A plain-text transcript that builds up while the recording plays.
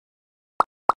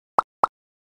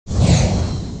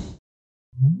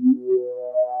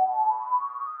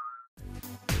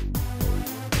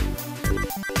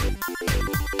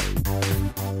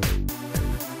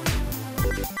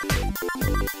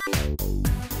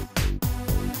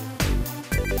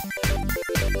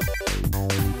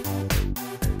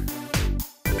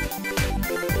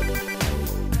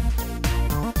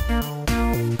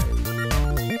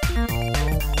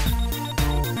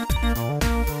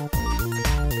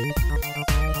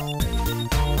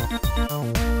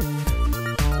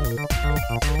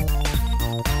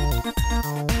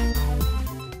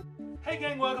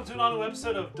Welcome to another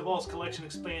episode of Duvall's Collection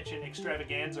Expansion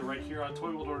Extravaganza right here on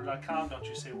ToyWorldOrder.com. Don't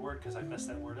you say a word because I messed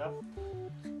that word up.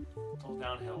 It's all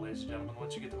downhill, ladies and gentlemen.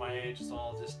 Once you get to my age, it's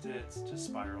just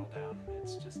spiral down.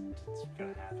 It's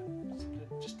gonna happen.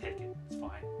 Just take it. It's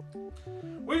fine.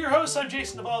 We're your hosts. I'm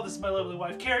Jason Duvall. This is my lovely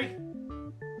wife, Carrie.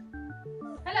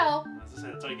 Hello. As I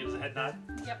said, that's all you get is a head nod.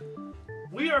 Yep.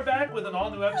 We are back with an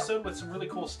all-new episode with some really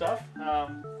cool stuff.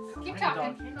 Keep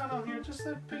talking. Hang on here. Just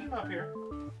pick him up here.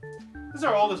 This is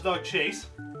our oldest dog, Chase.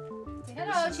 Say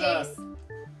hello, Chase. This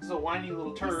is a whiny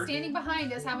little turd. He's standing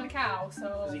behind us having a cow,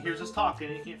 so... As he hears us talking,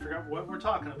 he can't figure out what we're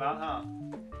talking about, huh?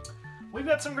 We've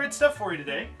got some great stuff for you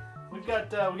today. We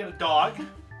got a dog.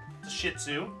 It's a Shih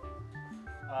Tzu.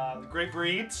 The great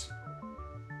breeds.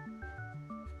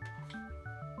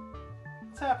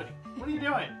 What's happening? What are you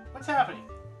doing? What's happening?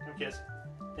 Come kiss.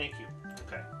 Thank you.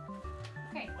 Okay.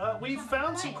 Okay. We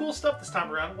found some cool stuff this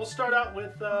time around. We'll start out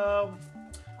with...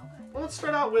 Well, let's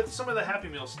start out with some of the Happy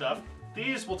Meal stuff.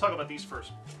 We'll talk about these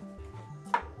first.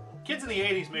 Kids in the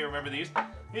 80s may remember these.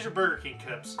 These are Burger King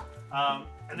cups. And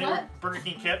they were Burger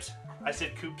King cups. I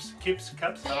said cups. I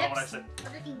don't know what I said.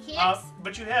 Burger King kips.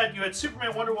 But you had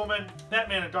Superman, Wonder Woman,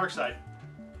 Batman, and Darkseid.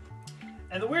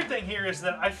 And the weird thing here is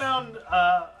that I found,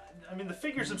 the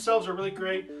figures themselves are really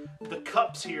great. The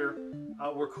cups here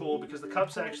were cool because the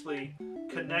cups actually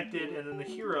connected, and then the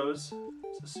heroes.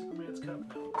 Is this Superman's cup?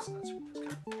 No, it's not Superman's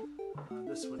cup.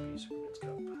 This would be Superman's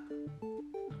cup.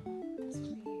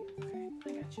 Okay,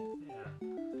 I got you.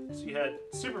 Yeah. So you had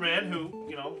Superman, who,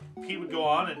 he would go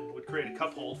on and would create a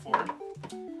cup hold for him.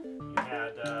 You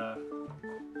had,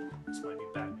 this might be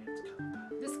Batman's cup.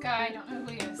 This guy, I don't know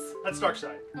who he is. That's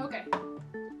Darkseid. Okay.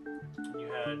 You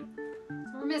had...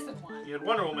 So we're missing one. You had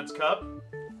Wonder Woman's cup.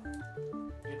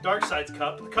 You had Darkseid's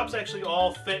cup. The cups actually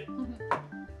all fit...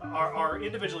 Are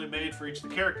individually made for each of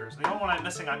the characters. The only one I'm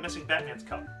missing Batman's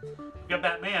cup. I've got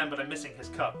Batman, but I'm missing his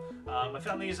cup. I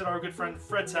found these at our good friend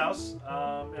Fred's house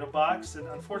in a box, and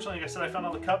unfortunately, like I said, I found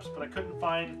all the cups, but I couldn't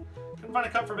find a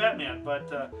cup for Batman.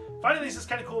 But finding these is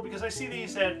kind of cool because I see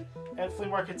these at flea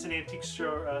markets and antique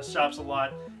shops a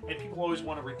lot, and people always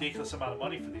want a ridiculous amount of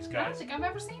money for these guys. I don't think I've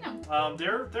ever seen them.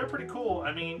 They're pretty cool.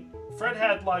 I mean, Fred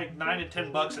had like $9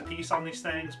 and $10 a piece on these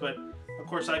things, but of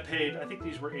course I paid. I think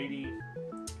these were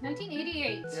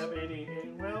 1988. Yep, 88.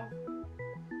 Well,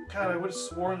 God, I would have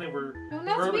sworn they were. No,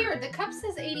 that's earlier. weird. The cup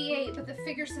says 88, but the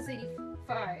figure says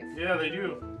 85. Yeah, they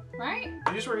do. Right?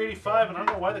 These were 85, and I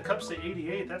don't know why the cups say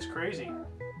 88. That's crazy.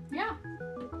 Yeah.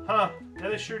 Huh. Yeah,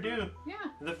 they sure do. Yeah.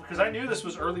 Because I knew this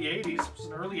was early 80s. It was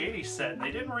an early 80s set, and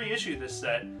they didn't reissue this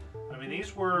set. I mean,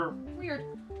 these were... Weird.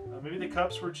 Maybe the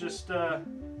cups were just... No.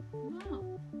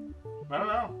 I don't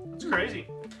know. It's crazy.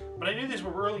 But I knew these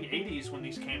were early 80s when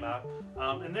these came out.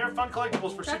 And they're fun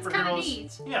collectibles for That's superheroes. Kind of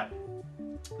neat. Yeah.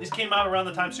 These came out around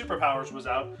the time Superpowers was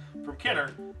out from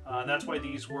Kenner. And that's why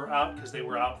these were out, because they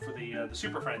were out for the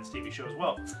Super Friends TV show as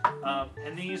well.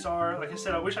 And these are, like I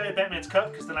said, I wish I had Batman's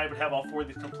cup, because then I would have all four of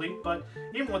these complete. But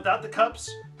even without the cups,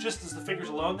 just as the figures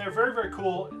alone, they're very, very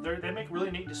cool. They make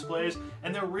really neat displays,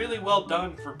 and they're really well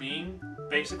done for being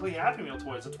basically Happy Meal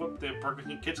toys. That's what the Burger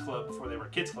King Kids Club, before they were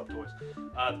Kids Club toys.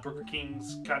 The Burger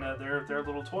King's kind of their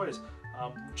little toys.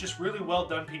 Just really well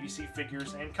done PVC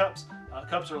figures and cups.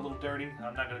 Cups are a little dirty.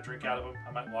 I'm not going to drink out of them.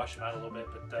 I might wash them out a little bit,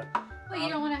 but... Well, you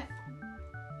don't want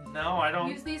to... No, I don't...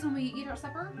 Use these when we eat our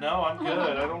supper? No, I'm good.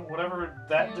 I don't... Whatever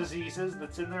that disease is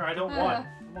that's in there, I don't want.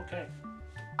 I'm okay.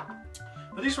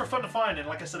 But these were fun to find, and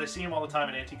like I said, I see them all the time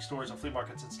in antique stores and flea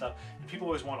markets and stuff, and people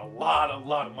always want a lot of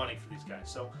money for these guys.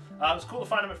 So it was cool to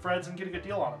find them at Fred's and get a good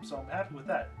deal on them, so I'm happy with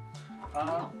that.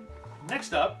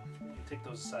 Next up, you can take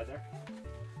those aside there.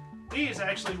 These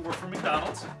actually were from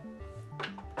McDonald's.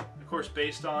 Of course,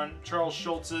 based on Charles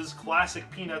Schulz's classic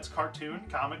Peanuts cartoon,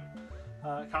 comic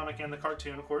and the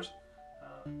cartoon, of course.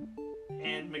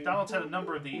 And McDonald's had a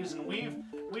number of these, and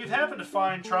we've happened to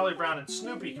find Charlie Brown and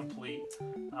Snoopy complete.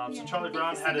 So Charlie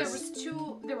Brown had his...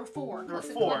 There were four. There were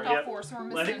four, yep. So we're missing.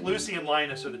 Well, I think Lucy and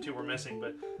Linus are the two we're missing,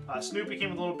 but Snoopy came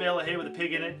with a little bale of hay with a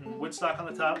pig in it and Woodstock on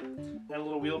the top, and a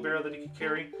little wheelbarrow that he could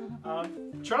carry.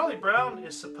 Charlie Brown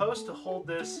is supposed to hold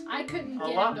this I couldn't a get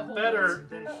him to lot hold better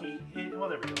than well,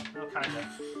 there we go. No, kind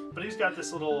of. But he's got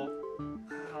this little,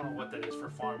 I don't know what that is for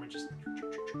farm. It just.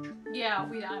 Yeah,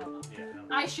 I don't know. Yeah.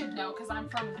 I should know because I'm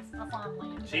from a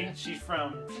farmland. She's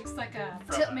from. Looks like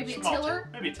maybe a small tiller.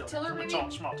 Maybe a tiller. Tiller, maybe?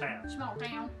 Small town. Small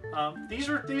town. These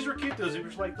were cute. Those were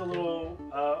like the little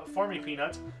farming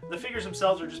peanuts. The figures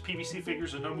themselves are just PVC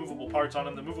figures with no movable parts on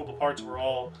them. The movable parts were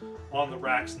all on the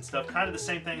racks and stuff. Kind of the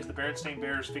same thing as the Berenstain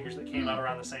Bears figures that came out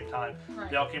around the same time. Right.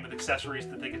 They all came with accessories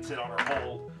that they could sit on or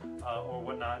hold. Or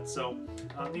whatnot. So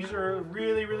these are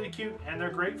really, really cute, and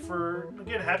they're great for,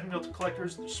 again, Happy Meal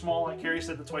collectors. They're small, like Carrie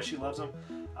said, that's why she loves them.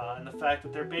 And the fact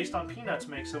that they're based on peanuts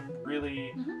makes them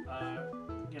really,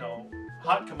 you know,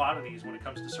 hot commodities when it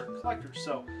comes to certain collectors.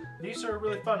 So these are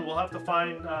really fun. We'll have to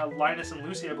find Linus and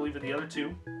Lucy, I believe, are the other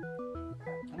two.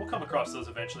 We'll come across those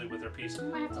eventually with their piece. I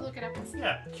might have to look it up and see.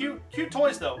 Yeah, cute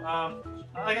toys though.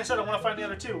 Like I said, I want to find the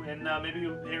other two, and maybe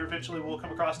eventually we'll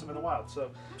come across them in the wild.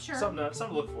 So sure. something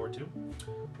to look forward to.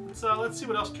 Let's see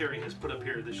what else Carrie has put up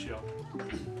here this show.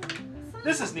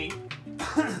 This is neat.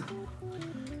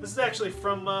 This is actually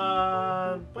from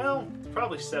well,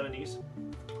 probably 70s.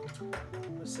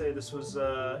 Let's say this was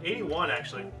 81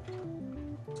 actually.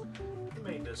 Who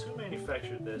made this? Who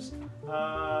manufactured this?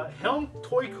 Helm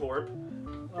Toy Corp.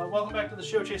 Welcome back to the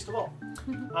show, Chase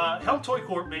DeVault. Helm Toy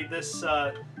Corp made this.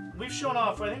 We've shown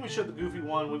off, I think we showed the Goofy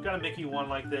one. We've got a Mickey one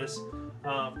like this.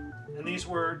 And these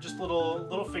were just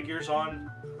little figures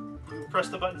on, you would press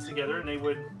the buttons together and they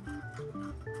would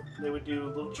do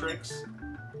little tricks.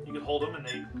 You could hold them and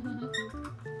they...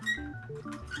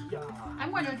 Yeah.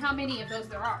 I'm wondering how many of those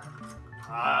there are.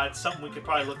 It's something we could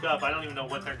probably look up. I don't even know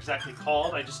what they're exactly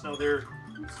called. I just know they're...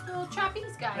 Just little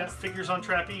trapeze guys. Yeah, figures on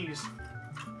trapeze.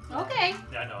 Okay.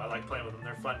 Yeah, I know. I like playing with them.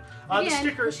 They're fun. Again, the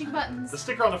sticker, pushing buttons. The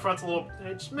sticker on the front's a little,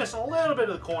 it's missing a little bit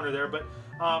of the corner there, but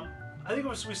I think it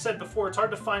was, we said before, it's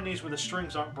hard to find these where the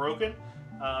strings aren't broken.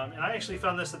 And I actually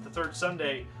found this at the Third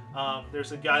Sunday.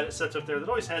 There's a guy that sits up there that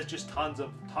always has just tons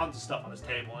of stuff on his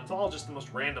table, and it's all just the most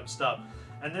random stuff.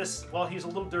 And this, while he's a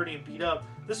little dirty and beat up,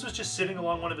 this was just sitting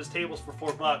along one of his tables for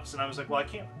 $4, and I was like, well, I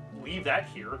can't leave that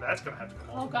here. That's gonna have to come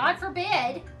off. Oh, God forbid.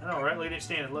 I know, right? Lady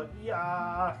standing. Look,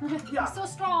 yeah. He's so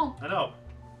strong. I know.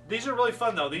 These are really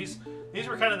fun though. These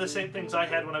were kind of the same things I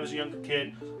had when I was a younger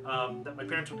kid. That my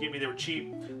parents would give me. They were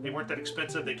cheap. They weren't that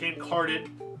expensive. They came carded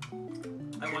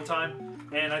at one time,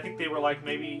 and I think they were like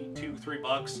maybe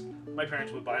 $2-3. My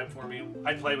parents would buy them for me.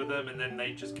 I'd play with them, and then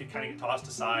they just kind of get tossed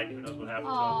aside. Who knows what happened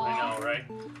to them? I know,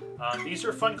 right? These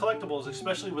are fun collectibles,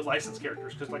 especially with licensed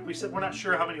characters, because like we said, we're not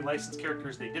sure how many licensed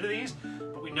characters they did of these,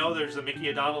 but we know there's a Mickey,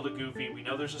 a Donald, a Goofy. We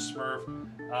know there's a Smurf.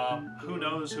 Who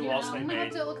knows who else they made? We might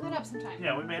have to look that up sometime.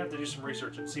 Yeah, we may have to do some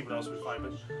research and see what else we find.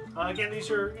 But again,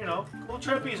 these are, you know, little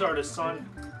trapeze artists on.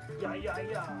 Yeah.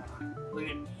 Look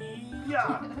at,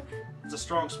 yeah. It's a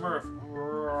strong Smurf.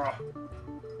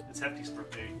 It's hefty Smurf,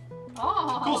 baby.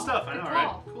 Oh, cool stuff, I know,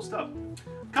 right? Cool stuff.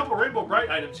 A couple Rainbow Bright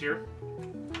items here.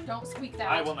 Don't squeak that.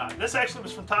 I will not. This actually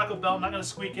was from Taco Bell. I'm not going to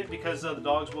squeak it because the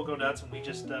dogs will go nuts, and we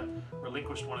just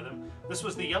relinquished one of them. This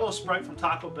was the yellow Sprite from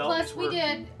Taco Bell. Plus, we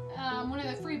did one of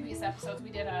the freebies episodes. We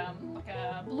did like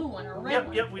a blue one or a red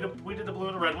one. Yep. We did the blue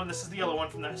and the red one. This is the yellow one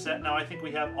from that set. Now I think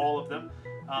we have all of them.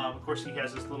 Of course, he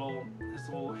has his little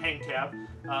hang tab.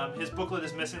 His booklet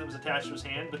is missing that was attached to his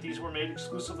hand, but these were made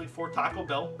exclusively for Taco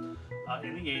Bell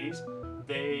in the 80s.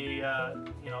 They,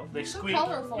 they squeak. So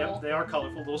colorful. Yep, they are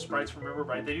colorful. Little sprites from Rainbow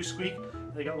Bright. They do squeak.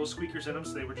 They got little squeakers in them,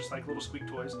 so they were just like little squeak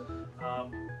toys.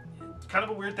 Kind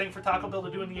of a weird thing for Taco Bell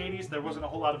to do in the 80s. There wasn't a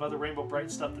whole lot of other Rainbow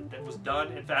Bright stuff that was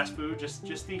done in fast food,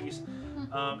 just these,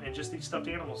 and just these stuffed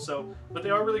animals. So, but they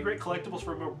are really great collectibles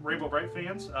for Rainbow Bright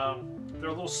fans. They're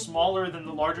a little smaller than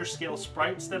the larger scale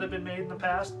sprites that have been made in the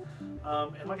past.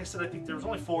 And like I said, I think there was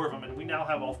only 4 of them, and we now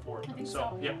have all 4 of them. I think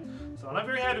so, yeah. So and I'm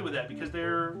very happy with that because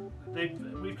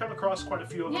we've come across quite a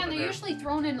few of them. Yeah, and they're usually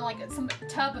thrown in like some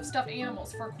tub of stuffed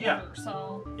animals for a quarter.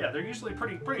 So yeah, they're usually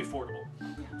pretty affordable.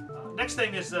 Next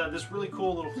thing is this really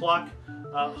cool little clock,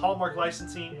 Hallmark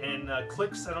licensing and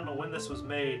clicks. I don't know when this was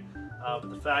made, but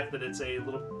the fact that it's a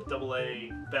little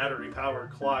AA battery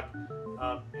powered clock,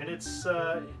 and it's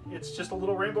just a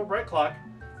little Rainbow Bright clock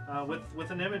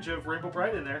with an image of Rainbow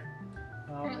Bright in there.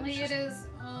 Apparently it is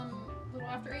a little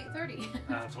after 8:30.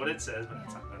 That's what it says, but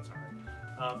that's all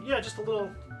right. Yeah, just a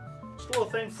little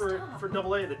thing for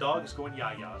AA. The dog is going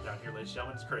yah down here, ladies and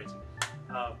gentlemen. It's crazy.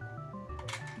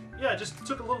 Yeah, just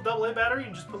took a little AA battery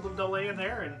and just put a little AA in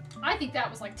there, and I think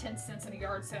that was like 10 cents at a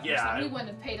yard sale. Yeah, so we wouldn't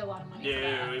have paid a lot of money for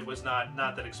that. It was not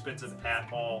that expensive at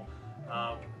all.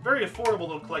 Very affordable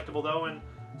little collectible though, and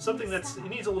something that's it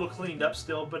needs a little cleaned up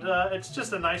still, but it's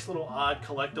just a nice little odd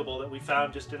collectible that we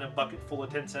found just in a bucket full of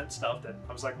 10-cent stuff. That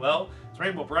I was like, well, it's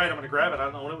Rainbow Bright. I'm gonna grab it. I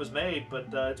don't know when it was made, but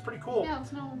it's pretty cool. Yeah,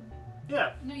 there's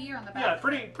no year on the back. Yeah,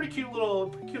 pretty cute little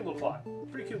plot.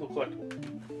 Pretty cute little collectible.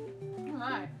 All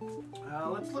right.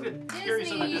 Let's look at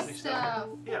Carrie's other Disney stuff.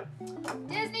 Yeah.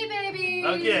 Disney babies.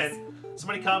 Again,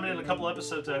 somebody commented a couple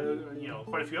episodes,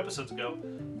 quite a few episodes ago,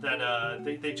 that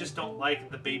they just don't like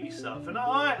the baby stuff, and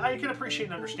I can appreciate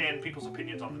and understand people's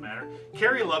opinions on the matter.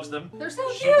 Carrie loves them. They're so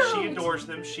cute. She adores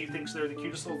them. She thinks they're the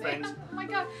cutest little things. Oh my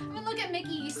god! I mean, look at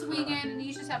Mickey swinging, and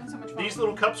he's just having so much fun. These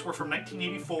little cups were from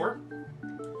 1984.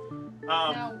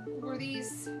 Now, were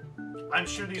these? I'm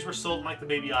sure these were sold in like the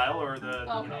baby aisle or the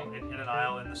Okay. in an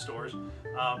aisle in the stores.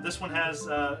 This one has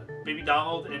baby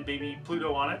Donald and baby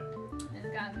Pluto on it. It's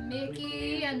got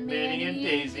Mickey and Minnie Minnie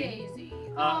and Daisy.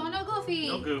 Oh, no Goofy.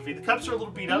 No Goofy. The cups are a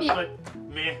little beat up, Meh. but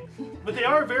meh. But they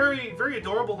are very, very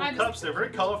adorable little cups. They're very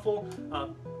colorful.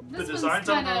 The designs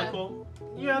on them are really cool.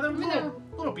 Yeah, they're a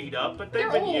little beat up, but they've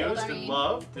been used and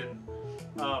loved. And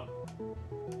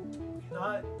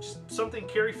just something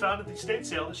Carrie found at the estate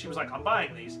sale that she was like, I'm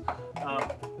buying these.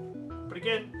 But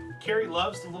again, Carrie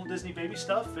loves the little Disney baby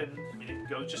stuff, and I mean,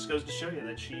 it just goes to show you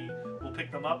that she will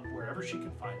pick them up wherever she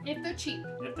can find them. If they're cheap.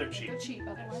 If they're cheap. They're cheap,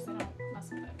 otherwise they don't mess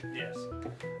with it. Yes.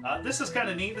 This is kind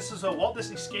of neat. This is a Walt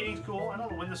Disney Skating School. I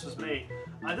don't know when this was made.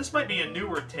 This might be a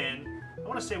newer tin. I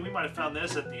want to say we might have found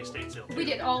this at the estate sale too. We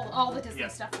did. All the Disney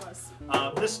stuff was.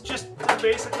 This just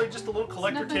basically just a little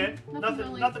collector tin.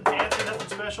 Nothing fancy, nothing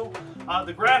special.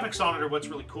 The graphics on it are what's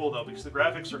really cool though, because the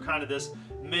graphics are kind of this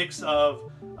mix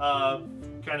of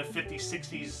kind of 50s,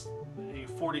 60s,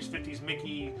 40s, 50s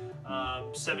Mickey,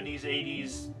 70s,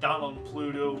 80s Donald and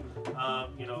Pluto.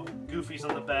 Goofy's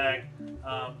on the back.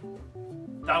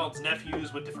 Donald's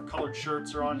nephews with different colored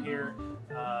shirts are on here.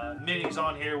 Minnie's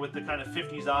on here with the kind of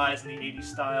 50s eyes and the 80s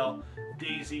style.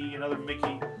 Daisy, another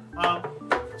Mickey.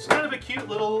 It's kind of a cute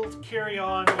little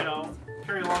carry-on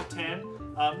tin.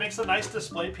 Makes a nice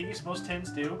display piece. Most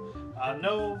tins do.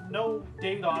 No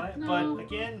date on it, but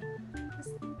again,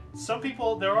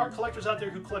 there are collectors out there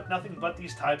who collect nothing but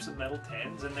these types of metal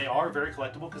tins, and they are very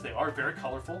collectible because they are very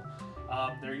colorful.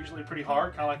 They're usually pretty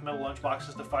hard, kind of like metal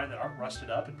lunchboxes to find that aren't rusted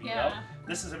up and beat up.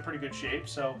 This is in pretty good shape,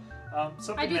 so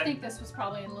something I do think this was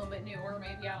probably a little bit newer,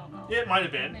 maybe, I don't know. It might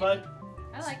have been, but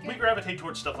I like it. We gravitate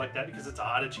towards stuff like that because it's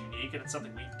odd, it's unique, and it's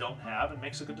something we don't have and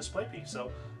makes a good display piece.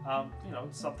 So,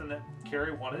 it's something that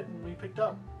Carrie wanted and we picked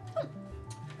up.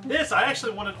 This, I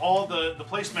actually wanted all the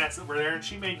placemats that were there, and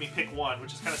she made me pick one,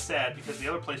 which is kind of sad because the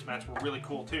other placemats were really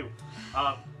cool too.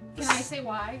 Can I say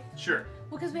why? Sure.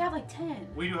 Well, because we have like 10.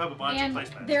 We do have a bunch of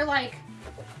placemats.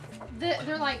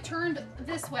 They're like turned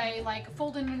this way, like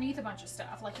folded underneath a bunch of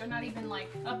stuff. Like they're not even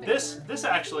like up. This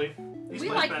actually. We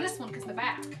like this one because the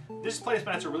back. These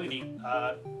placemats are really neat.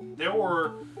 There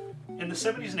were in the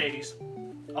 70s and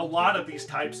 80s a lot of these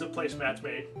types of placemats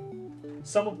made.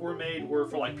 Some of them were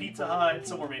for like Pizza Hut.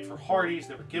 Some were made for Hardee's.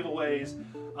 They were giveaways.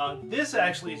 This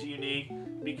actually is unique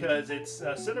because it's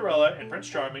Cinderella and Prince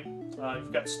Charming.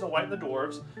 You've got Snow White and the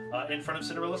Dwarves in front of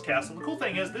Cinderella's castle. The cool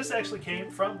thing is this actually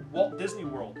came from Walt Disney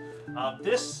World.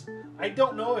 This, I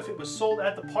don't know if it was sold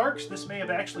at the parks. This may have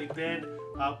actually been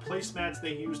placemats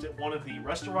they used at one of the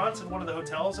restaurants in one of the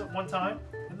hotels at one time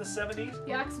in the 70s.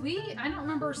 Yeah, because I don't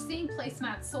remember seeing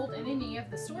placemats sold in any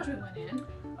of the stores we went in.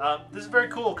 This is very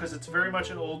cool because it's very much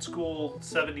an old school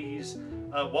 70s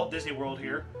Walt Disney World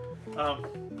here.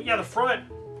 But yeah, the front.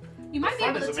 You might be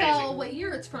able to tell what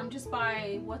year it's from just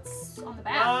by what's on the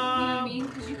back. You know what I mean?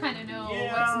 Because you kind of know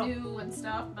what's new and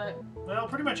stuff. But well,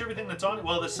 pretty much everything that's on it.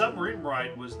 Well, the submarine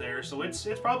ride was there, so it's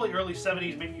probably early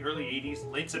 70s, maybe early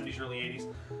 80s, late 70s, early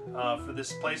 80s for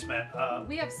this placemat.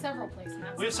 We have several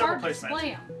placemats. We have several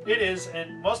placemats. It is,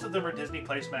 and most of them are Disney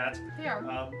placemats. They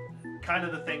are. Kind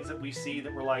of the things that we see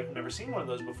that we're like, never seen one of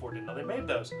those before, didn't know they made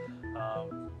those.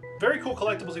 Very cool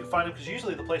collectibles. You can find them because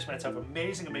usually the placemats have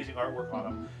amazing artwork on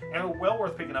them and are well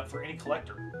worth picking up for any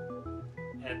collector.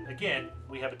 And again,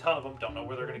 we have a ton of them. Don't know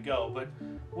where they're going to go, but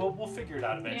we'll figure it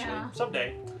out eventually. Yeah.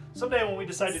 Someday when we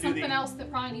decide to do something else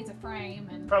that probably needs a frame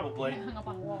and probably hung up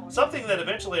on a wall. Something that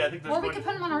eventually I think there's. Or we could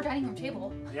put them on our dining room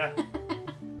table. Yeah.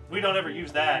 We don't ever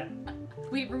use that.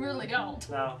 We really don't.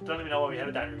 No, don't even know why we have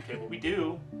a dining room table. We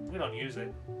do. We don't use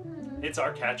it. It's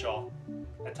our catch-all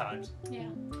at times. Yeah.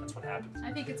 That's what happens.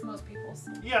 I think it's most people's.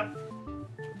 Yeah.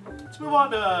 Let's move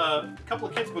on to a couple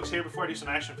of kids' books here before I do some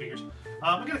action figures.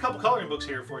 I've got a couple coloring books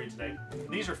here for you today.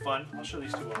 These are fun. I'll show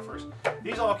these two off first.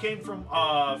 These all came from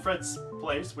Fred's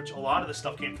place, which a lot of the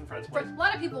stuff came from Fred's place. A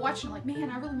lot of people watching are like,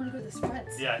 man, I really want to go to this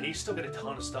Fred's. Yeah, he's still got a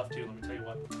ton of stuff too, let me tell you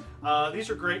what. These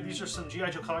are great. These are some G.I.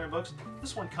 Joe coloring books.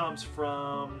 This one comes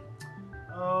from,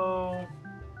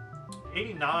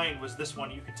 89 was this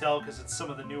one. You can tell because it's some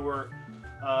of the newer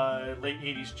late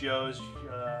 80s Joes.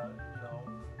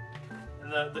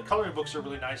 And the coloring books are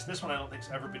really nice. This one I don't think's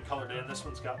ever been colored in. This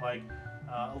one's got like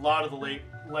a lot of the late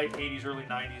 80s, early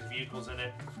 90s vehicles in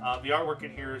it. The artwork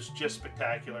in here is just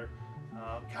spectacular.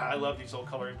 God, I love these old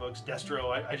coloring books.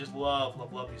 Destro, I just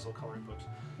love these old coloring books.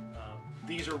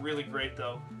 These are really great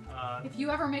though. If you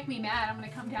ever make me mad, I'm going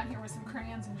to come down here with some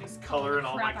crayons and just color in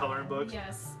all my coloring books.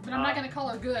 Yes, but I'm not going to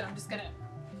color good. I'm just going to...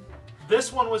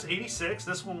 This one was 86.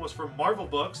 This one was from Marvel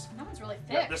Books. That one's really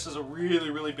thick. Yeah, this is a really,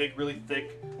 really big, really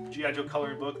thick G.I. Joe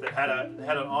coloring book that had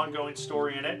an ongoing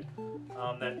story in it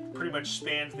that pretty much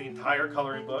spans the entire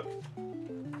coloring book.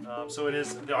 So it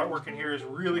is, the artwork in here is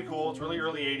really cool. It's really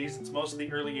early 80s. It's most of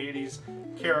the early 80s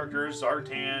characters: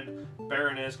 Zartan,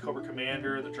 Baroness, Cobra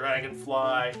Commander, the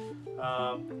Dragonfly,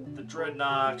 the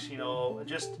Dreadnoks. You know,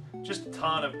 just a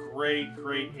ton of great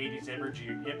 80s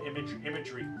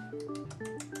imagery.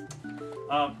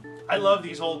 I love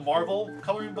these old Marvel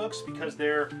coloring books because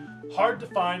they're hard to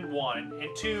find, one, and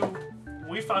two,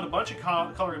 we found a bunch of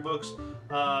coloring books.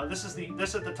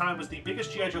 This at the time was the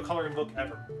biggest G.I. Joe coloring book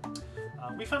ever.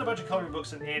 We found a bunch of coloring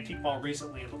books in the antique mall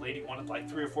recently, and the lady wanted like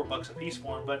 $3 or $4 a piece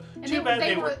for them. But too bad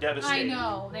they were devastating. I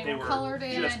know they were colored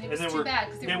in, and it was too bad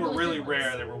because they were really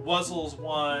rare. There were Wuzzles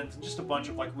ones, and just a bunch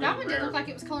of like really rare. That one didn't look like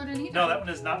it was colored in either. No, that one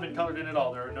has not been colored in at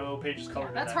all. There are no pages colored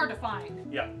in. That's hard to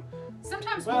find. Yeah.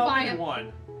 Sometimes we'll buy it.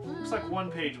 One. Looks like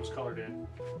one page was colored in.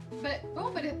 But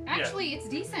actually it's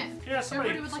decent. Yeah,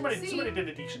 somebody did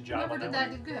a decent job. Whoever did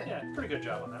that did good. Yeah, pretty good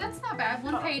job on that. That's not bad.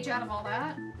 One page out of all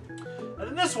that. And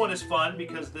then this one is fun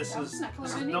because this one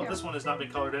has not been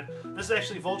colored in. This is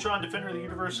actually Voltron, Defender of the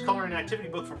Universe coloring activity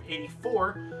book from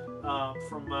 '84.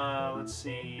 Let's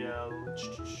see,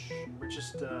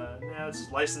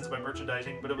 it's licensed by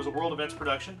merchandising, but it was a World Events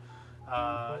production.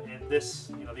 And this,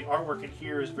 the artwork in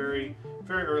here is very,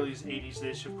 very early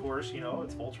 80s-ish, of course.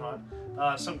 It's Voltron.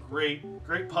 Some great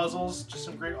puzzles, just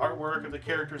some great artwork of the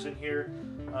characters in here.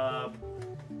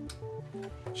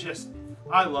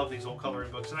 I love these old coloring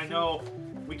books, and I know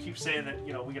we keep saying that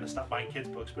we gotta stop buying kids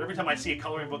books, but every time I see a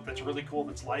coloring book that's really cool,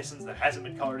 that's licensed, that hasn't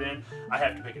been colored in, I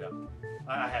have to pick it up.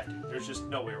 I have to. There's just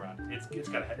no way around it. It's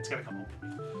gotta come home to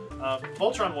me.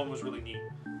 Voltron one was really neat.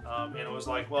 And it was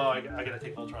like, well, I gotta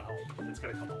take Voltron home. It's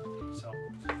gotta come home. So,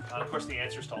 of course, the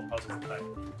answers to all the puzzles in the back.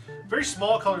 Very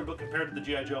small coloring book compared to the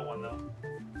G.I. Joe one, though.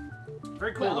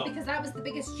 Very cool, though. Because that was the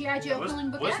biggest G.I. Joe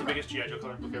coloring book ever. Was the biggest G.I. Joe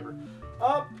coloring book ever.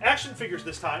 Action figures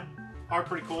this time are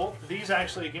pretty cool. These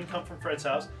actually, again, come from Fred's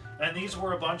house. And these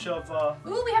were a bunch of...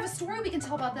 Ooh, we have a story we can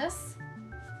tell about this.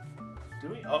 Do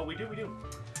we? Oh, we do.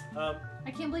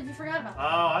 I can't believe you forgot about that.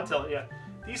 Oh, I'll tell it, yeah.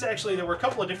 These actually, there were a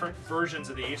couple of different versions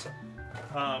of these.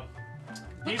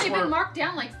 They've been marked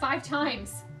down like 5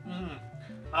 times.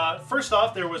 First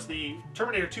off, there was the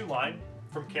Terminator 2 line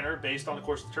from Kenner, based on, of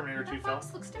course, the Terminator 2 film. That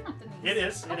box looks different than these. It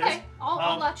is. Okay,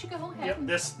 I'll let you go ahead.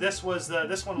 Yep. This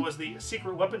one was the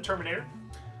Secret Weapon Terminator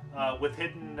with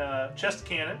hidden chest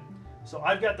cannon. So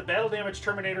I've got the Battle Damage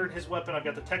Terminator and his weapon. I've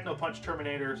got the Techno Punch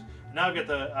Terminators. Now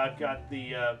I've got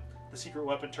the Secret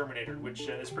Weapon Terminator, which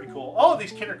is pretty cool. All of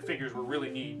these Kenner figures were really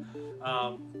neat.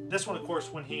 This one, of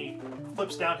course, when he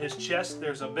flips down his chest,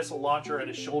 there's a missile launcher at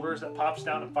his shoulders that pops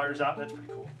down and fires out. That's pretty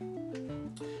cool.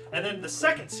 And then the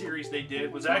second series they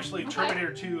did was actually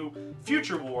Terminator 2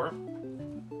 Future War,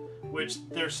 which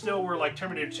there still were like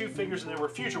Terminator 2 figures and there were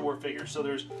Future War figures. So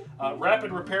there's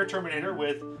Rapid Repair Terminator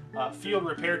with field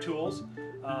repair tools.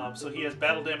 So he has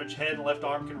battle damage head and left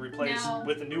arm can replace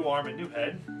with a new arm and new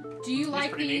head. Do you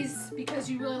like these because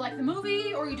you really like the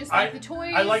movie, or you just like the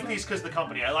toys? I like these because of the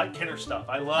company. I like Kenner stuff.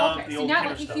 I love the old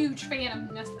Kenner stuff. So you're not like a huge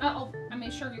fan of... I mean,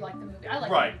 sure you like the movie. I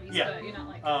like the movies, but you're not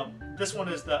like... This one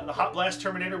is the Hot Blast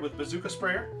Terminator with bazooka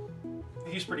sprayer.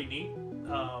 He's pretty neat.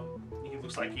 He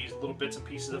looks like he's little bits and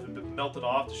pieces of him melted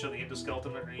off to show the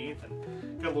endoskeleton underneath,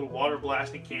 and got a little water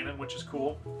blasting cannon, which is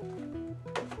cool.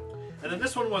 And then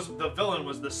this one was the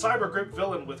Cyber Grip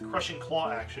villain with crushing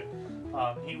claw action.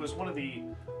 He was one of the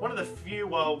few,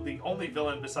 well, the only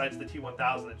villain besides the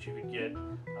T-1000 that you could get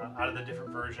out of the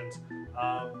different versions.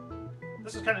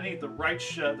 This is kind of neat.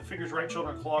 The figure's right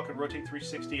shoulder and claw can rotate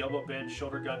 360, elbow bend,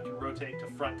 shoulder gun can rotate to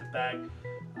front to back.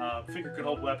 Figure can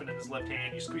hold a weapon in his left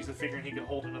hand. You squeeze the figure and he can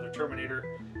hold another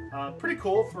Terminator. Pretty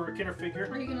cool for a Kenner figure.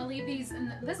 Are you going to leave these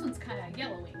in this one's kind of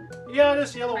yellowing. Yeah, it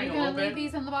is yellowing a little bit. Are you going to leave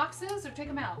these in the boxes or take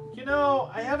them out? You know,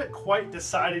 I haven't quite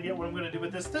decided yet what I'm going to do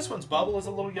with this. This one's bubble is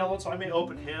a little yellow, so I may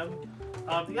open him.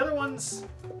 The other ones,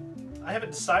 I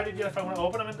haven't decided yet if I want to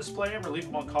open them and display them or leave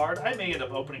them on card. I may end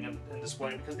up opening them and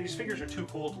displaying because these figures are too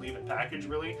cool to leave in package,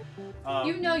 really.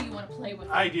 You know you want to play with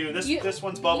them. I do. This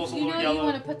one's bubble's a little yellow. You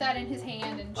want to put that in his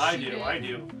hand and shoot it. I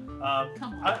do.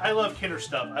 Come on. I love Kenner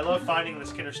stuff. I love finding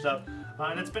this Kenner stuff.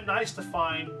 And it's been nice to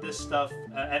find this stuff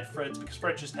at Fred's because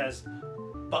Fred just has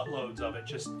buttloads of it,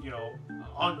 just, you know,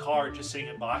 on card, just sitting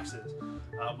in boxes,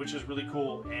 which is really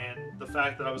cool. And the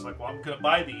fact that I was like, well, I'm going to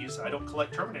buy these. I don't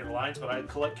collect Terminator lines, but I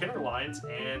collect Kenner lines.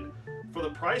 And for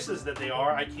the prices that they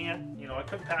are, I can't, you know, I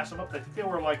couldn't pass them up. I think they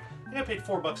were like, I think I paid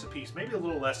 $4 a piece, maybe a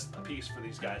little less a piece for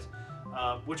these guys,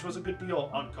 which was a good deal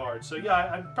on card. So yeah,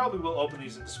 I probably will open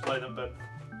these and display them, but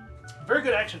very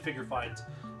good action figure finds.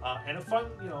 And a fun,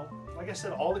 you know, like I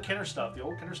said, all the Kenner stuff, the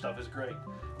old Kenner stuff is great.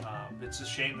 It's a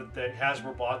shame that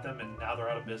Hasbro bought them and now they're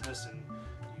out of business and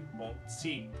you won't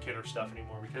see Kenner stuff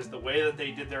anymore because the way that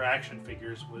they did their action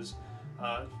figures was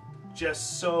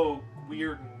just so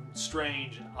weird and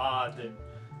strange and odd that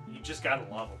you just gotta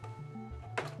love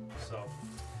them. So,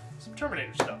 some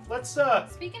Terminator stuff. Let's,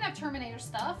 Speaking of Terminator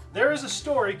stuff. There is a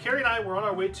story. Carrie and I were on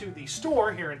our way to the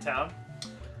store here in town.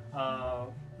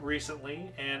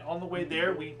 Recently, and on the way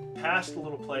there we passed a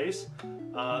little place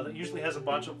that usually has a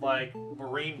bunch of like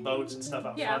marine boats and stuff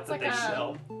out front that they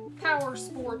sell. Power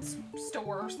sports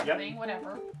store or something,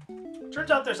 whatever. Turns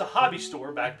out there's a hobby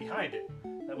store back behind it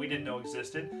that we didn't know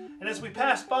existed. And as we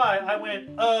passed by, I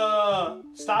went,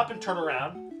 stop and turn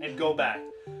around and go back.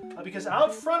 Because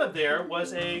out front of there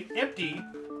was a empty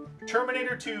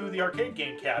Terminator 2, the arcade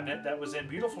game cabinet that was in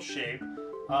beautiful shape.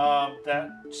 That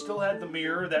still had the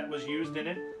mirror that was used in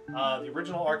it. The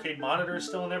original arcade monitor is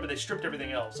still in there, but they stripped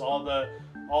everything else. All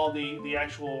the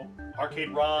actual arcade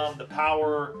ROM, the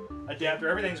power adapter,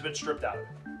 everything's been stripped out of it.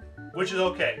 Which is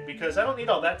okay, because I don't need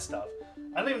all that stuff.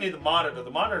 I don't even need the monitor. The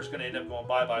monitor's going to end up going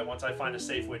bye-bye once I find a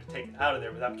safe way to take it out of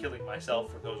there without killing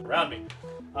myself or those around me.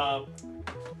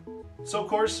 So, of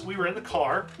course, we were in the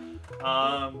car.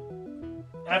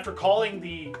 After calling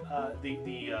the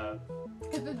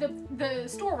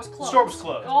store was closed. Store was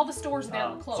closed. All the stores there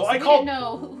were closed. So I didn't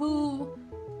know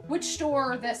which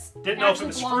store this didn't know if it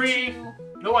was free.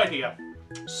 No idea.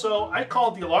 So I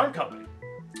called the alarm company,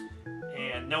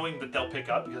 and knowing that they'll pick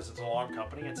up because it's an alarm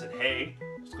company, and said, "Hey,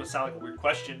 it's going to sound like a weird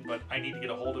question, but I need to get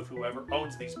a hold of whoever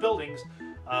owns these buildings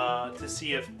to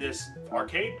see if this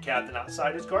arcade cabinet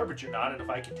outside is garbage or not, and if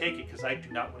I can take it because I do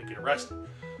not want to get arrested."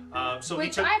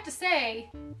 Which I have to say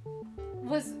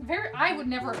was I would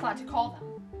never have thought to call them.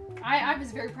 I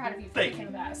was very proud of you for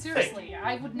thinking that. Seriously,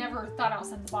 I would never have thought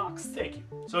outside the box. Thank you.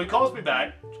 So he calls me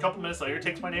back a couple minutes later,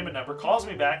 takes my name and number, calls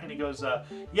me back, and he goes,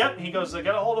 yep. He goes, I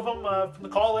got a hold of them from the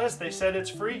call list. They said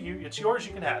it's free. It's yours.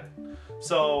 You can have it.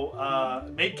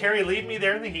 So made Carrie leave me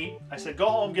there in the heat. I said, go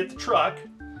home, get the truck,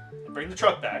 and bring the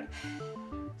truck back.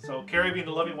 So Carrie, being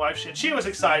the loving wife, and she was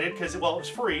excited because, well, it was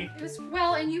free. It was,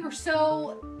 well, and you were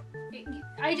so...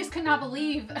 I just could not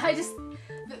believe.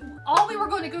 All we were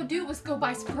going to go do was go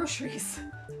buy some groceries.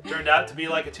 Turned out to be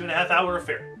like a 2.5-hour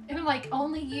affair. And I'm like,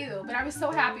 only you. But I was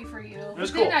so happy for you. It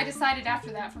was cool. Then I decided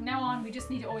after that, from now on, we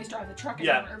just need to always drive the truck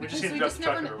everywhere. We just need to drive the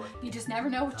truck everywhere. You just never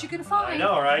know what you're going to find. I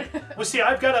know, right? Well, see,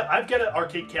 I've got an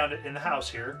arcade cabinet in the house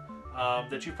here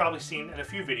that you've probably seen in a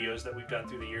few videos that we've done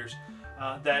through the years.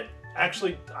 That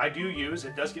actually I do use.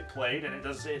 It does get played, and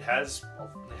it has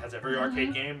every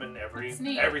arcade game and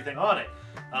everything on it.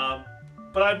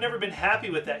 But I've never been happy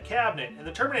with that cabinet. And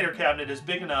the Terminator cabinet is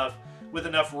big enough with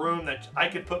enough room that I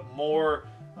could put more.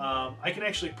 I can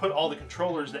actually put all the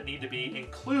controllers that need to be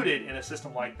included in a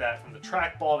system like that, from the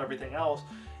trackball and everything else,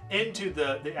 into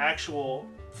the actual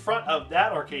front of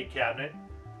that arcade cabinet,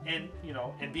 and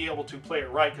be able to play it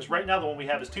right. Because right now the one we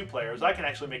have is 2 players. I can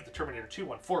actually make the Terminator 2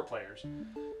 one 4 players.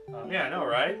 Yeah, I know,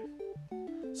 right?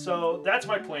 So that's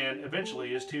my plan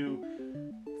eventually, is to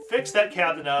fix that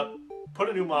cabinet up, put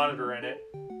a new monitor in it,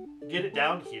 get it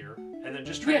down here, and then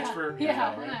just transfer,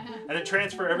 and then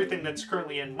transfer everything that's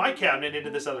currently in my cabinet into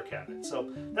this other cabinet.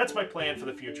 So that's my plan for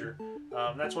the future.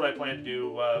 That's what I plan to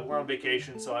do. We're on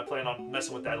vacation, so I plan on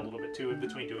messing with that a little bit too, in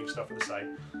between doing stuff for the site.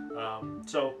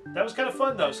 So that was kind of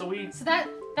fun though. So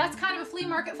that's kind of a flea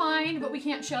market find, but we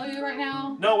can't show you right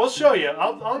now. No, we'll show you.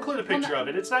 I'll include a picture of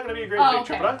it. It's not going to be a great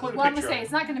picture, but I'll include a picture. I'm going to say,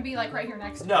 it's not going to be like right here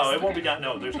next to us. No, it won't be down.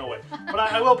 No, there's no way. But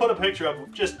I will put a picture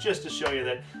up just to show you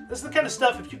that this is the kind of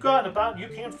stuff, if you go out and about, you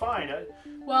can find.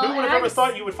 Who would have ever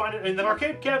thought you would find it in an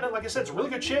arcade cabinet? Like I said, it's in really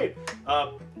good shape.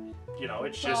 you know,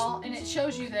 it's well, and it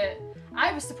shows you that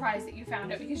I was surprised that you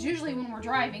found it, because usually when we're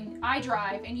driving, I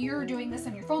drive and you're doing this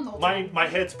on your phone the whole time. My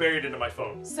head's buried into my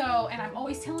phone. So, and I'm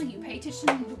always telling you, pay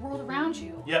attention to the world around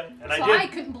you. Yep, and so I did. I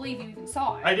couldn't believe you even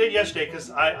saw it. I did yesterday because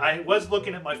I was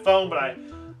looking at my phone, but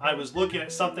I was looking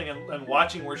at something and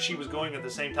watching where she was going at the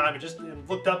same time, and just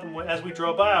looked up, and as we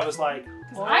drove by, I was like,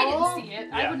 because I didn't see it.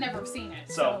 Yeah. I would never have seen it.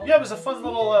 So yeah, it was a fun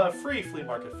little free flea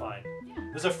market find. Yeah.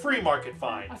 It was a free market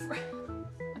find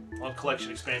on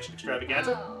Collection Expansion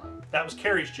Extravaganza. That was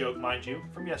Carrie's joke, mind you,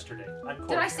 from yesterday.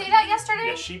 Did I say that yesterday?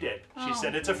 Yes, she did. She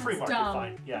said it's a free market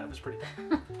find. Yeah, it was pretty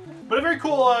dumb. But a very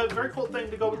cool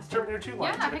thing to go with the Terminator 2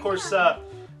 line. Yeah, and of course,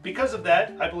 because of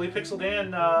that, I believe Pixel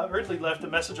Dan Erdley left a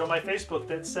message on my Facebook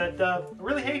that said, I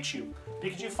really hate you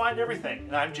because you find everything,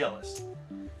 and I'm jealous.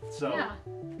 So, yeah.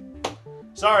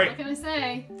 Sorry. What can I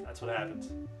say? That's what happens.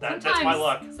 That's my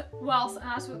luck. Well,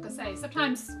 I was going to say,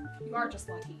 sometimes you are just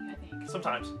lucky, I think.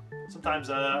 Sometimes.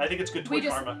 I think it's good toy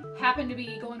karma. We just happened to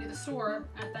be going to the store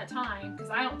at that time,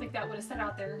 because I don't think that would have sat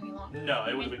out there any longer. No,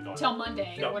 it would have been gone. Until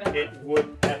Monday or whatever. It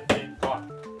would have been gone.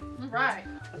 All right.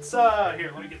 Let's,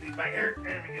 here, let me get these back here.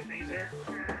 Let me get these here.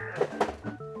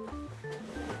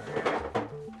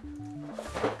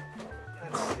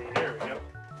 Let's see, there we go.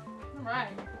 All right.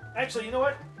 Actually, you know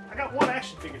what? I got one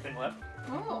action figure thing left.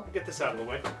 Oh. Get this out of the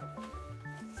way.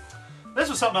 This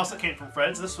was something else that came from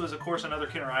Fred's. This was, of course, another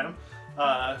Kenner item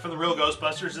from the Real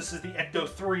Ghostbusters. This is the Ecto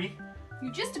 3.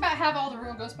 You just about have all the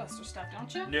Real Ghostbusters stuff,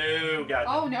 don't you? No, God.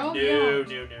 Oh, no? No.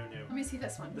 Let me see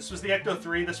this one. This was the Ecto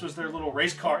 3. This was their little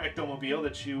race car Ectomobile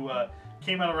that you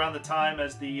came out around the time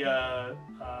as the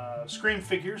Scream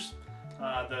figures.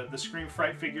 The Scream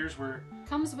Fright figures were...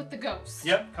 Comes with the ghost.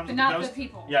 Yep, comes with the not ghost. the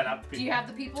people. Yeah, not the people. Do you have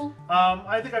the people?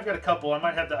 I think I've got a couple. I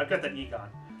might have I've got that Egon.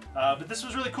 But this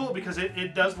was really cool because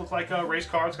it does look like a race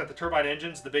car. It's got the turbine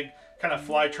engines, the big kind of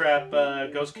fly trap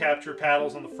ghost capture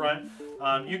paddles on the front.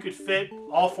 You could fit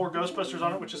all 4 Ghostbusters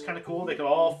on it, which is kind of cool. They could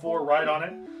all 4 ride on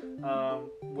it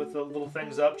with the little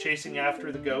things up, chasing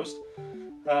after the ghost.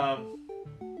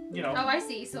 You know. Oh, I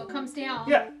see. So it comes down.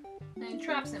 Yeah. And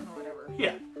traps him or whatever.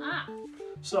 Yeah. Ah.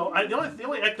 So the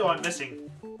only Ecto I'm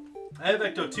missing, I have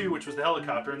Ecto 2, which was the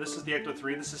helicopter, and this is the Ecto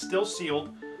 3. This is still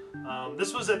sealed.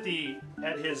 This was at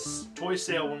his toy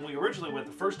sale when we originally went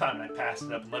the first time, and I passed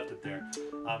it up and left it there.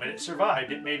 And it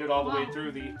survived. It made it all the way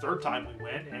through the 3rd time we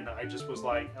went, and I just was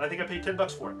like, and I think I paid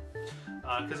 $10 for it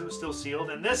because it was still sealed.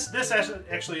 And this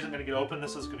actually isn't going to get open.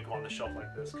 This is going to go on the shelf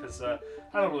like this because I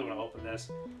don't really want to open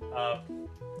this.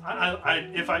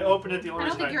 If I open it, the only I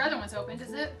don't reason think your other one's opened,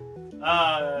 is it?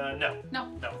 No.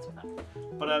 That's what I thought.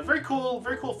 But a very cool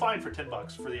find for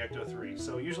 $10 for the Ecto 3.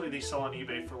 So usually these sell on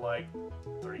eBay for like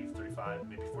 30, 35,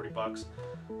 maybe $40.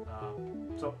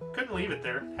 So couldn't leave it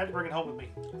there. Had to bring it home with me.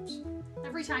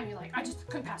 Every time you're like, I just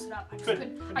couldn't pass it up. I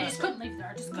just couldn't leave it there.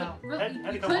 I just couldn't. No. Really? Had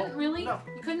to You come couldn't home. really? No.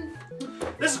 You couldn't?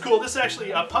 This is cool. This is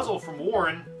actually a puzzle from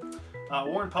Warren.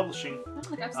 Warren Publishing. I don't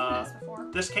think I've seen this before.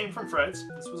 This came from Fred's.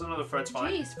 This was another Fred's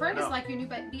find. Jeez, Fred is like your new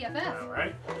BFF. All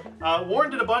right.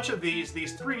 Warren did a bunch of these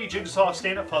 3D jigsaw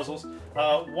stand-up puzzles.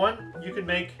 One, you could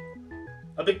make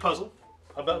a big puzzle,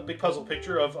 big puzzle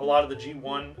picture of a lot of the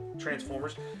G1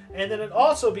 Transformers, and then it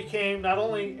also became not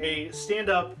only a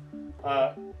stand-up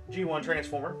G1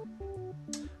 Transformer,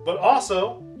 but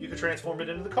also you could transform it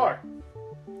into the car.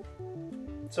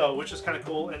 So, which is kind of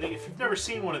cool. And if you've never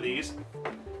seen one of these,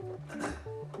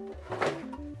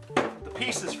 the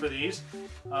pieces for these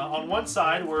on one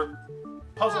side were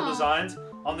puzzle designs.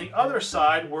 On the other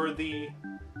side were the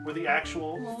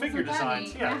actual figure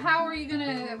designs. Yeah. Now how are you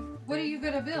gonna? What are you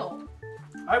gonna build?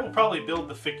 I will probably build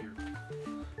the figure.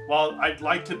 Well, I'd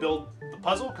like to build the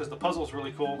puzzle because the puzzle is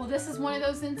really cool. Well, this is one of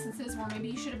those instances where maybe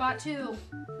you should have bought 2.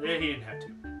 Yeah, he didn't have to.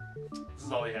 This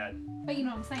is all he had. But you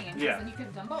know what I'm saying? Yeah. Then you could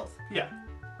have done both. Yeah.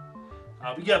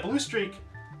 But yeah, Blue Streak,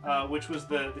 which was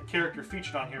the character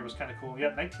featured on here, was kind of cool.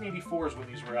 Yeah, 1984 is when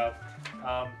these were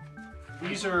out.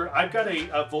 These are, I've got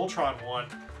a Voltron one,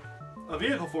 a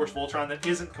Vehicle Force Voltron that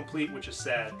isn't complete, which is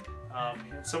sad.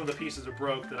 And some of the pieces are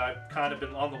broke that I've kind of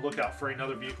been on the lookout for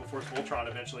another Vehicle Force Voltron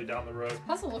eventually down the road. This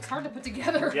puzzle looks hard to put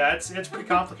together. Yeah, it's pretty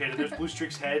complicated. There's Blue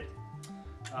Streak's head.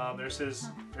 There's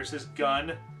his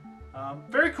gun.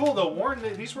 Very cool though. Warren,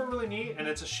 these were really neat, and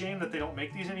it's a shame that they don't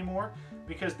make these anymore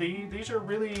because these are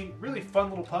really fun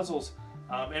little puzzles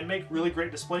and make really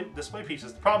great display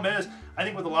pieces. The problem is, I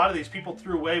think with a lot of these, people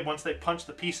threw away once they punched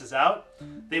the pieces out.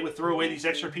 They would throw away these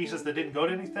extra pieces that didn't go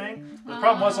to anything. The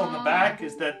problem was on the back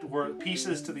is that were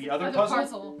pieces to the other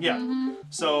puzzle. Yeah. Mm-hmm.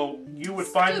 So you would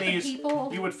find these. People.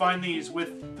 You would find these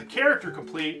with the character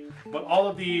complete, but all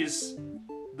of these,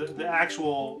 the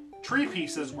actual tree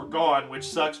pieces were gone, which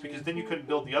sucks because then you couldn't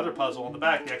build the other puzzle on the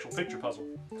back, the actual picture puzzle.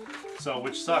 So,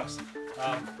 which sucks.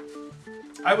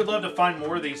 I would love to find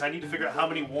more of these. I need to figure out how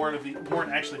many Warren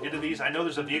actually did of these. I know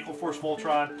there's a Vehicle Force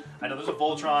Voltron. I know there's a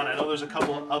Voltron. I know there's a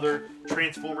couple of other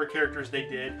Transformer characters they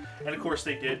did. And of course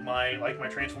they did my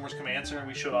Transformers Command Center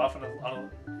we showed off on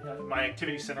my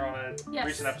Activity Center on a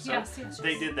recent episode. Yes.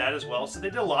 They did that as well. So they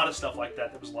did a lot of stuff like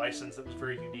that that was licensed, that was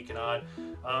very unique and odd.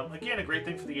 Again, a great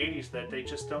thing for the 80s that they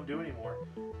just don't do anymore.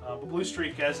 But Blue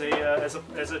Streak as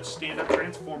a stand-up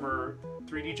Transformer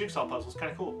 3D jigsaw puzzle is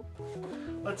kind of cool.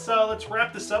 Let's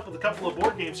wrap this up with a couple of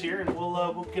board games here, and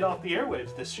we'll get off the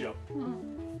airwaves this show.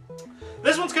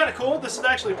 This one's kind of cool. This is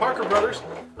actually Parker Brothers.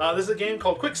 This is a game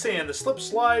called Quicksand, the slip,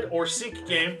 slide, or sink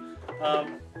game.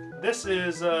 This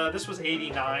was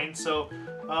 '89, so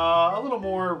a little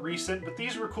more recent. But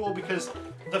these were cool because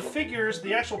the figures,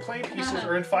 the actual playing pieces,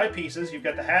 are in 5 pieces. You've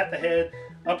got the hat, the head,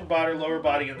 upper body, lower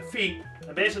body, and the feet.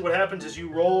 And basically, what happens is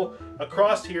you roll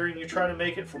across here, and you try to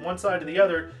make it from one side to the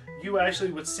other. You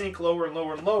actually would sink lower and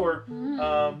lower and lower.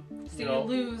 So you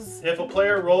lose. If a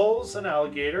player rolls an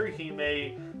alligator, he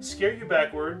may scare you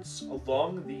backwards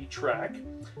along the track,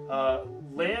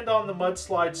 land on the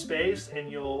mudslide space,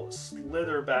 and you'll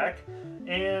slither back.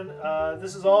 And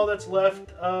this is all that's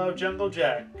left of Jungle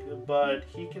Jack, but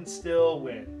he can still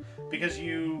win because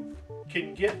you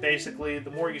can get basically the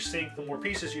more you sink, the more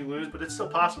pieces you lose, but it's still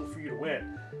possible for you to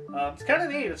win. It's kind of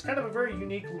neat. It's kind of a very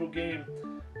unique little game.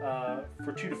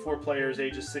 For 2 to 4 players,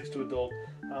 ages 6 to adult,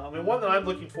 and one that I'm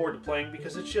looking forward to playing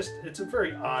because it's a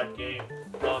very odd game.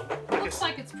 Looks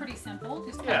like it's pretty simple.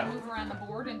 Just kind of move around the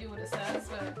board and do what it says.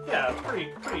 But yeah,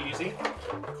 pretty easy.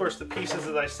 Of course, the pieces,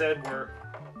 as I said, were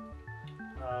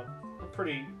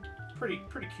pretty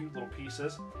cute little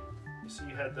pieces. You see,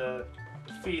 you had the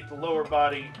feet, the lower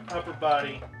body, upper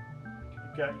body.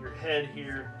 You've got your head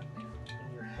here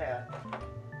and your hat.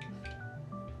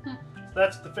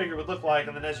 That's what the figure would look like,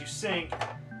 and then as you sink,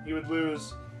 you would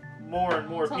lose more and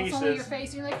more pieces. It's only your face,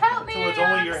 and you're like, help me! Until it's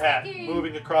only your hat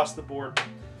moving across the board.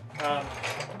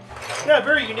 Yeah,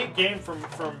 very unique game from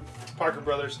Parker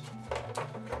Brothers.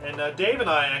 And Dave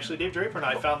Draper and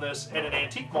I found this at an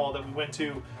antique mall that we went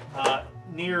to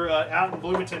near out in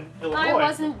Bloomington, Illinois. I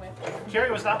wasn't with you.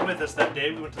 Carrie was not with us that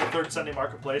day. We went to the Third Sunday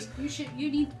Marketplace.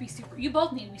 You need to be You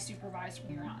both need to be supervised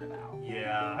when you're out and about.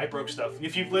 Yeah, I broke stuff.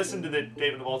 If you've listened to the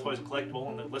Dave and the Ball Toys and Collectible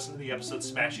and then listened to the episode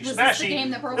Smashy Was Smashy, this the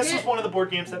game that broke this it? was one of the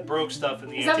board games that broke stuff in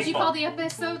the Is antique that what you mall. call the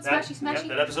episode? Smashy Smashy? Yep,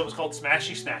 that episode was called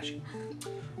Smashy Smashy.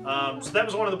 So that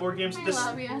was one of the board games. I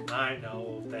love you. I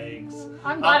know, thanks.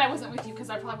 I'm glad I wasn't with you because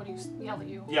I probably would have yelled at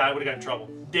you. Yeah, I would have got in trouble.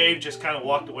 Dave just kind of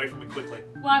walked away from me quickly.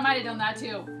 Well, I might have done that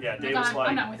too. Yeah, Dave was like,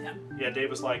 I'm not with him. Yeah, Dave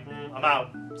was like, I'm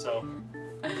out. So,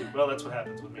 well, that's what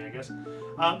happens with me, I guess.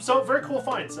 So very cool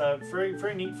finds.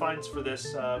 Very neat finds for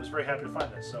this. I was very happy to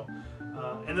find this. So,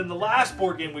 and then the last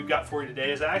board game we've got for you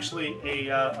today is actually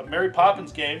a Mary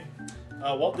Poppins game.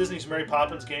 Walt Disney's Mary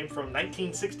Poppins game from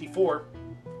 1964.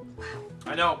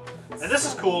 I know. And this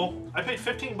is cool. I paid $15 for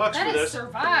this. That has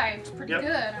survived pretty good.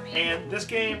 I mean, and this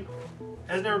game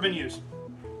has never been used.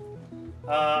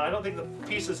 I don't think the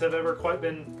pieces have ever quite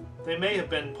been... They may have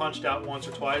been punched out once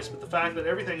or twice, but the fact that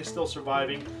everything is still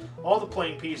surviving, all the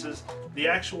playing pieces, the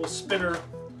actual spinner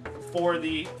for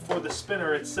the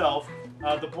spinner itself,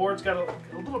 the board's got a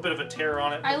little bit of a tear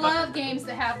on it. I love games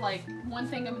that have like one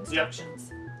thing of instructions.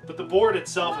 Yep. But the board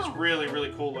itself is really,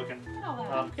 really cool looking.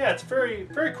 Yeah, it's very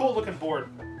cool looking board.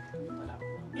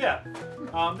 Yeah.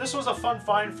 This was a fun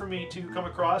find for me to come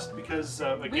across because,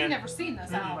 again... We've never seen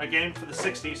this out. A game for the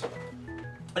 60s.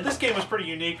 And this game was pretty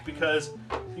unique because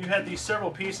you had these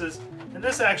several pieces, and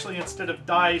this actually, instead of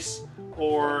dice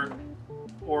or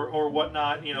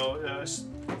whatnot, you know,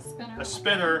 a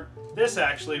spinner, this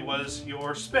actually was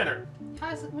your spinner.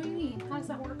 What do you mean? How does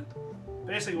that work?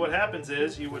 Basically what happens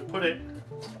is you would put it,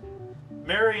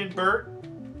 Mary and Bert,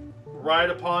 right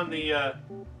upon the, I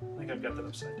think I've got that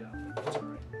upside down. That's all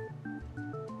right.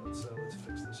 Let's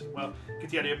fix this. Well, get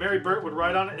the idea. Mary Bert would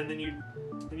ride on it, and then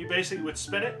you basically would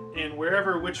spin it, and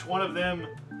which one of them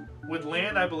would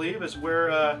land, I believe, is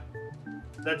where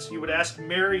you would ask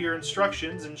Mary your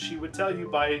instructions, and she would tell you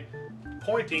by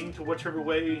pointing to whichever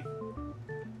way,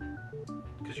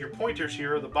 because your pointers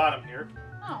here are the bottom here.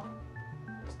 Oh.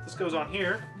 This goes on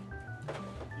here.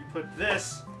 You put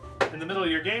this in the middle of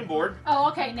your game board. Oh,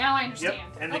 okay. Now I understand.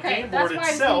 Yep. And the game board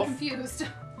that's itself. Why I was being confused.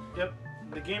 Yep.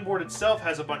 The game board itself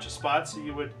has a bunch of spots, so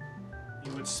you would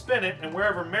spin it, and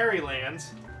wherever Mary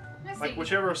lands, like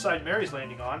whichever side Mary's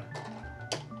landing on,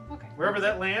 wherever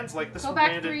that lands, like this one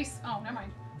landed. Go back 3. Oh, never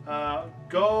mind.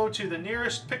 Go to the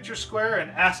nearest picture square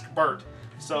and ask Bert.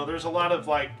 So there's a lot of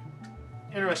like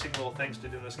interesting little things to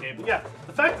do in this game. But yeah,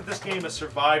 the fact that this game has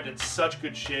survived in such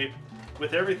good shape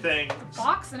with everything. The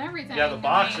box and everything. Yeah, the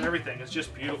box and everything is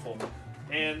just beautiful.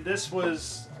 And this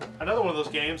was another one of those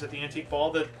games at the Antique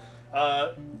Ball that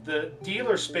the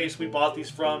dealer space we bought these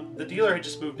from, the dealer had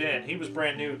just moved in. He was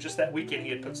brand new. Just that weekend he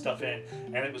had put stuff in,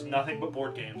 and it was nothing but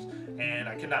board games. And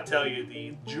I cannot tell you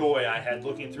the joy I had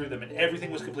looking through them, and everything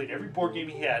was complete. Every board game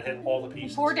he had all the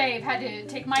pieces. Poor Dave had to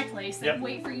take my place and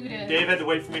wait for you to... Dave had to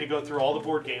wait for me to go through all the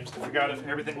board games to figure out if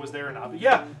everything was there or not. But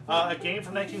yeah, a game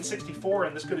from 1964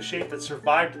 in this good a shape that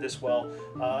survived this well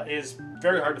is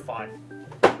very hard to find.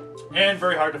 And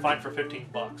very hard to find for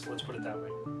 $15, let's put it that way.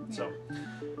 So,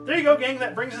 there you go, gang.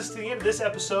 That brings us to the end of this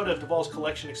episode of Duvall's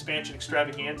Collection Expansion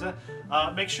Extravaganza.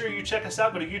 Make sure you check us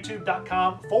out. Go to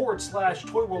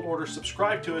youtube.com/ToyWorldOrder.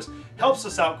 Subscribe to us. Helps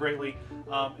us out greatly.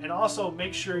 And also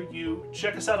make sure you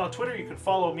check us out on Twitter. You can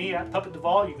follow me at Puppet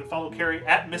Duvall. You can follow Carrie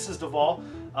at Mrs. Duvall.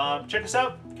 Check us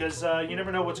out because you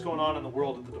never know what's going on in the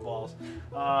world of the Duvalls.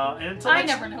 And until I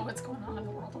never know what's going on in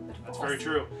the world of the Duvalls. That's very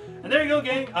true. And there you go,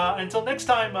 gang. Until next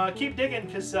time, keep digging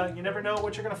because you never know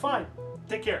what you're going to find.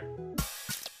 Take care.